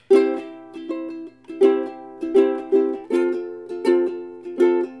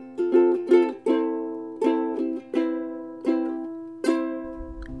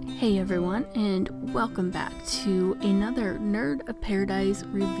everyone, and welcome back to another Nerd of Paradise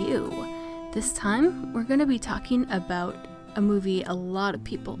review. This time, we're going to be talking about a movie a lot of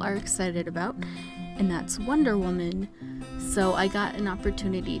people are excited about, and that's Wonder Woman. So I got an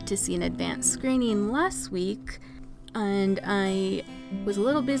opportunity to see an advanced screening last week, and I was a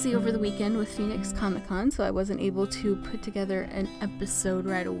little busy over the weekend with Phoenix Comic Con, so I wasn't able to put together an episode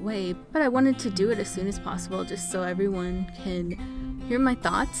right away, but I wanted to do it as soon as possible just so everyone can hear my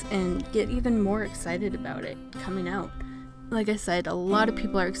thoughts and get even more excited about it coming out. Like I said, a lot of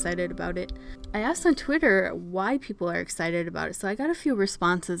people are excited about it. I asked on Twitter why people are excited about it, so I got a few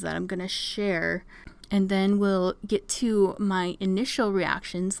responses that I'm going to share, and then we'll get to my initial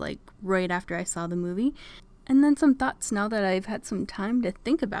reactions, like right after I saw the movie, and then some thoughts now that I've had some time to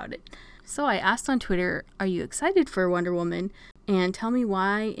think about it. So I asked on Twitter, are you excited for Wonder Woman? And tell me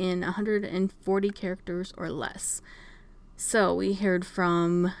why in 140 characters or less. So we heard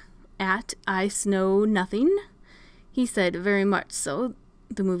from @ISnowNothing. He said, very much so.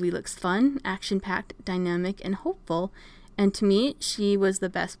 The movie looks fun, action-packed, dynamic, and hopeful. And to me, she was the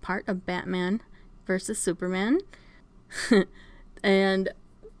best part of Batman versus Superman. And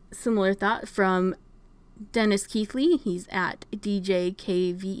similar thought from Dennis Keithley. He's at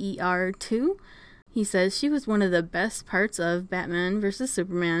DJKVER2. He says she was one of the best parts of Batman versus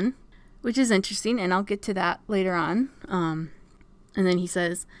Superman, which is interesting, and I'll get to that later on. And then he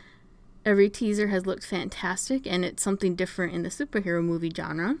says, every teaser has looked fantastic, and it's something different in the superhero movie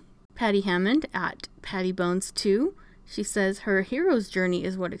genre. Patty Hammond at PattyBones2. She says her hero's journey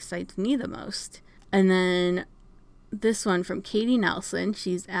is what excites me the most. And then this one from Katie Nelson.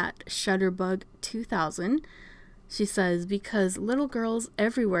 She's at Shutterbug2000. She says, because little girls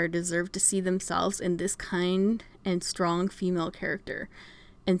everywhere deserve to see themselves in this kind and strong female character.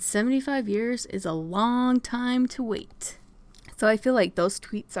 And 75 years is a long time to wait. So I feel like those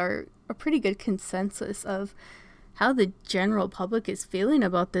tweets are a pretty good consensus of how the general public is feeling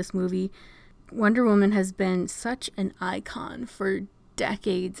about this movie. Wonder Woman has been such an icon for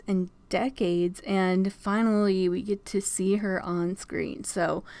decades and decades, and finally we get to see her on screen.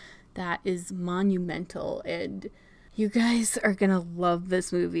 So that is monumental, and you guys are gonna love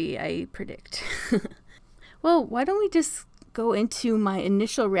this movie, I predict. Well, why don't we just go into my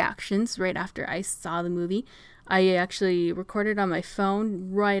initial reactions right after I saw the movie. I actually recorded on my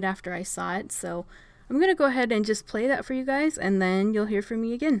phone right after I saw it, so I'm going to go ahead and just play that for you guys, and then you'll hear from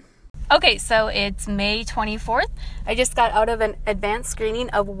me again. Okay, so it's May 24th. I just got out of an advanced screening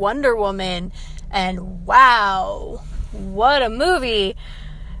of Wonder Woman, and wow, what a movie.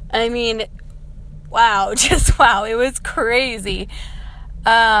 I mean, wow, just wow, it was crazy.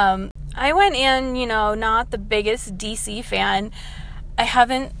 I went in, not the biggest DC fan. I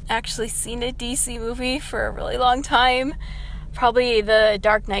haven't actually seen a DC movie for a really long time. Probably the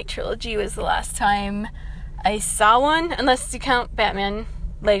Dark Knight trilogy was the last time I saw one, unless you count Batman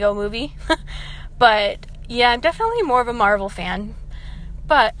Lego movie. But yeah, I'm definitely more of a Marvel fan.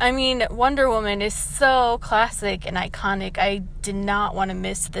 But I mean, Wonder Woman is so classic and iconic. I did not want to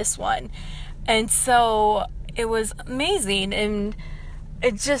miss this one. And so it was amazing, and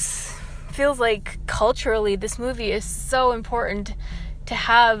it just feels like culturally this movie is so important to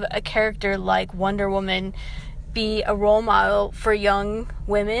have a character like Wonder Woman be a role model for young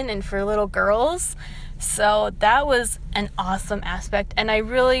women and for little girls. So that was an awesome aspect, and I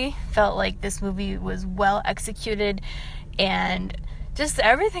really felt like this movie was well executed, and just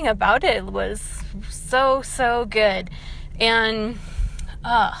everything about it was so good, and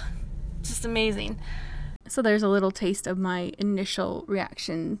just amazing. So there's a little taste of my initial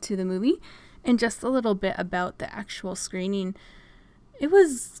reaction to the movie, and just a little bit about the actual screening. It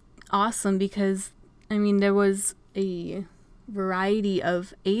was awesome because, there was a variety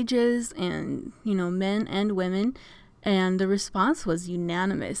of ages and, men and women, and the response was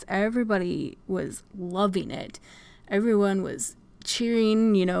unanimous. Everybody was loving it. Everyone was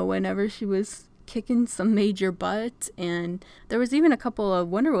cheering, whenever she was kicking some major butt, and there was even a couple of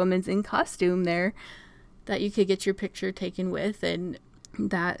Wonder Womans in costume there that you could get your picture taken with and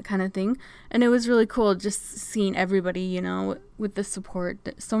that kind of thing. And it was really cool just seeing everybody, with the support.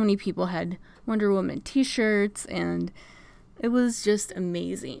 So many people had Wonder Woman t-shirts, and it was just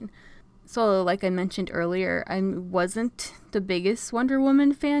amazing. So like I mentioned earlier, I wasn't the biggest Wonder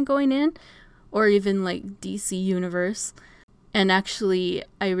Woman fan going in, or even like DC Universe. And actually,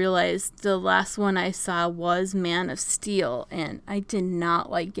 I realized the last one I saw was Man of Steel, and I did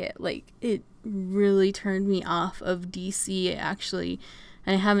not like it. Like, it really turned me off of DC, actually,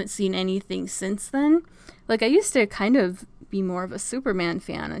 and I haven't seen anything since then. Like, I used to kind of be more of a Superman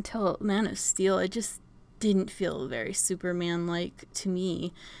fan until Man of Steel. It just didn't feel very Superman-like to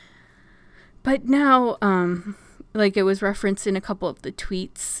me. But now, like it was referenced in a couple of the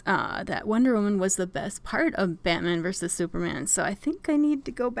tweets, that Wonder Woman was the best part of Batman vs. Superman. So I think I need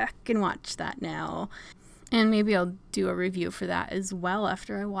to go back and watch that now. And maybe I'll do a review for that as well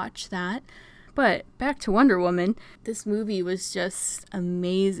after I watch that. But back to Wonder Woman, this movie was just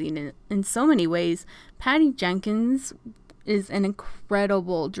amazing in so many ways. Patty Jenkins is an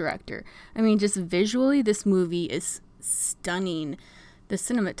incredible director. I mean, just visually, this movie is stunning. The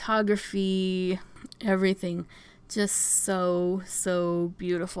cinematography, everything, just so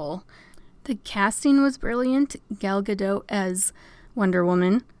beautiful. The casting was brilliant. Gal Gadot as Wonder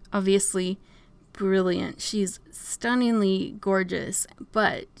Woman, obviously brilliant. She's stunningly gorgeous,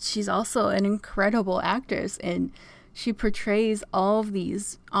 but she's also an incredible actress, and she portrays all of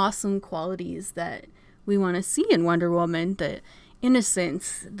these awesome qualities that we want to see in Wonder Woman. The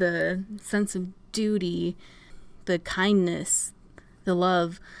innocence, the sense of duty, the kindness, the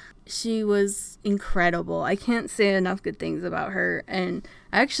love. She was incredible. I can't say enough good things about her, and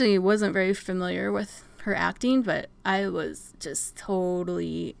I actually wasn't very familiar with her acting, but I was just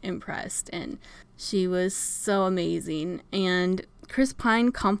totally impressed, and she was so amazing. And Chris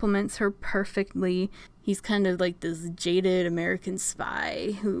Pine complements her perfectly. He's kind of like this jaded American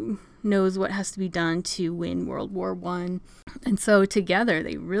spy who knows what has to be done to win World War I. And so together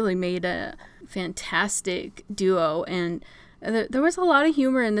they really made a fantastic duo, and there was a lot of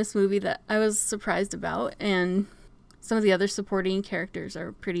humor in this movie that I was surprised about, and some of the other supporting characters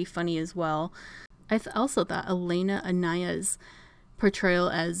are pretty funny as well. I also thought Elena Anaya's portrayal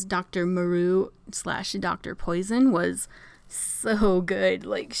as Dr. Maru / Dr. Poison was so good.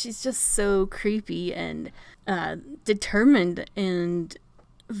 Like, she's just so creepy and determined and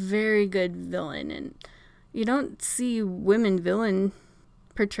very good villain. And you don't see women villain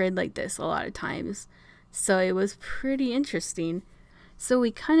portrayed like this a lot of times. So it was pretty interesting. So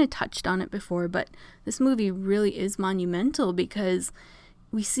we kind of touched on it before, but this movie really is monumental because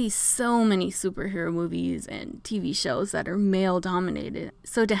we see so many superhero movies and TV shows that are male dominated.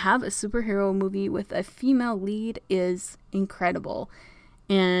 So to have a superhero movie with a female lead is incredible.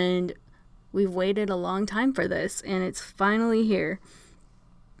 And we've waited a long time for this, and it's finally here.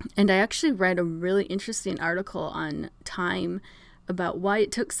 And I actually read a really interesting article on Time about why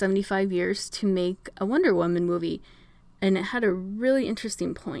it took 75 years to make a Wonder Woman movie. And it had a really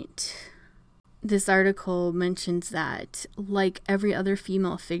interesting point. This article mentions that, like every other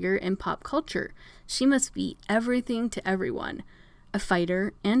female figure in pop culture, she must be everything to everyone. A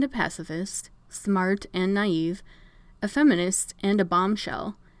fighter and a pacifist, smart and naive, a feminist and a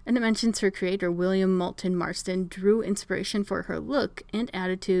bombshell. And it mentions her creator, William Moulton Marston, drew inspiration for her look and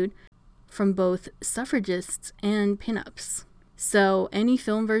attitude from both suffragists and pinups. So any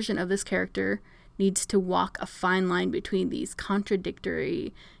film version of this character needs to walk a fine line between these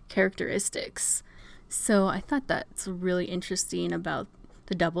contradictory characteristics. So I thought that's really interesting about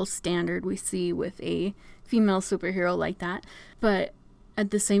the double standard we see with a female superhero like that. But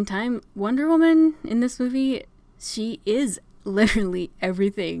at the same time, Wonder Woman in this movie, she is literally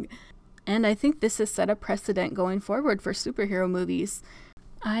everything. And I think this has set a precedent going forward for superhero movies.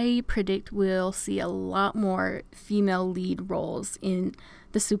 I predict we'll see a lot more female lead roles in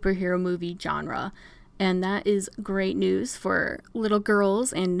the superhero movie genre. And that is great news for little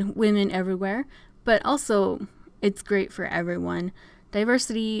girls and women everywhere, but also it's great for everyone.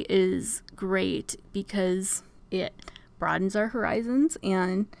 Diversity is great because it broadens our horizons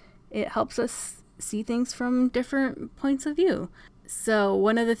and it helps us see things from different points of view. So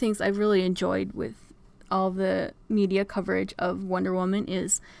one of the things I've really enjoyed with all the media coverage of Wonder Woman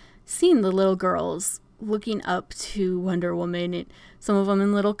is seeing the little girls looking up to Wonder Woman, and some of them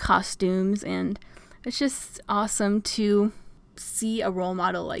in little costumes, and it's just awesome to see a role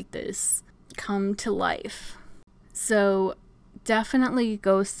model like this come to life. So definitely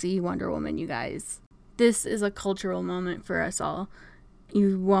go see Wonder Woman, you guys. This is a cultural moment for us all.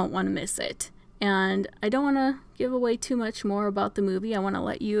 You won't want to miss it. And I don't want to give away too much more about the movie. I want to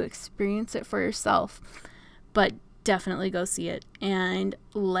let you experience it for yourself. But definitely go see it and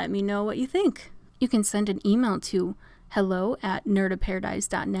let me know what you think. You can send an email to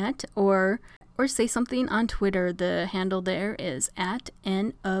hello@nerdofparadise.net or say something on Twitter. The handle there is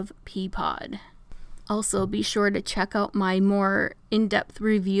 @NofPpod. Also, be sure to check out my more in-depth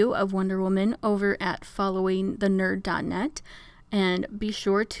review of Wonder Woman over at followingthenerd.net, and be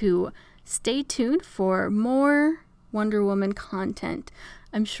sure to stay tuned for more Wonder Woman content.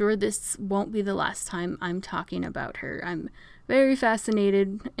 I'm sure this won't be the last time I'm talking about her. I'm very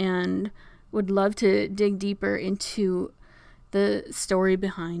fascinated and would love to dig deeper into the story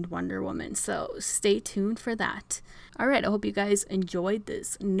behind Wonder Woman. So stay tuned for that. All right, I hope you guys enjoyed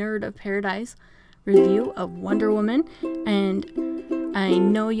this Nerd of Paradise review of Wonder Woman, and I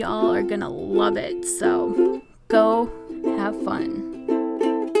know y'all are gonna love it. So go have fun.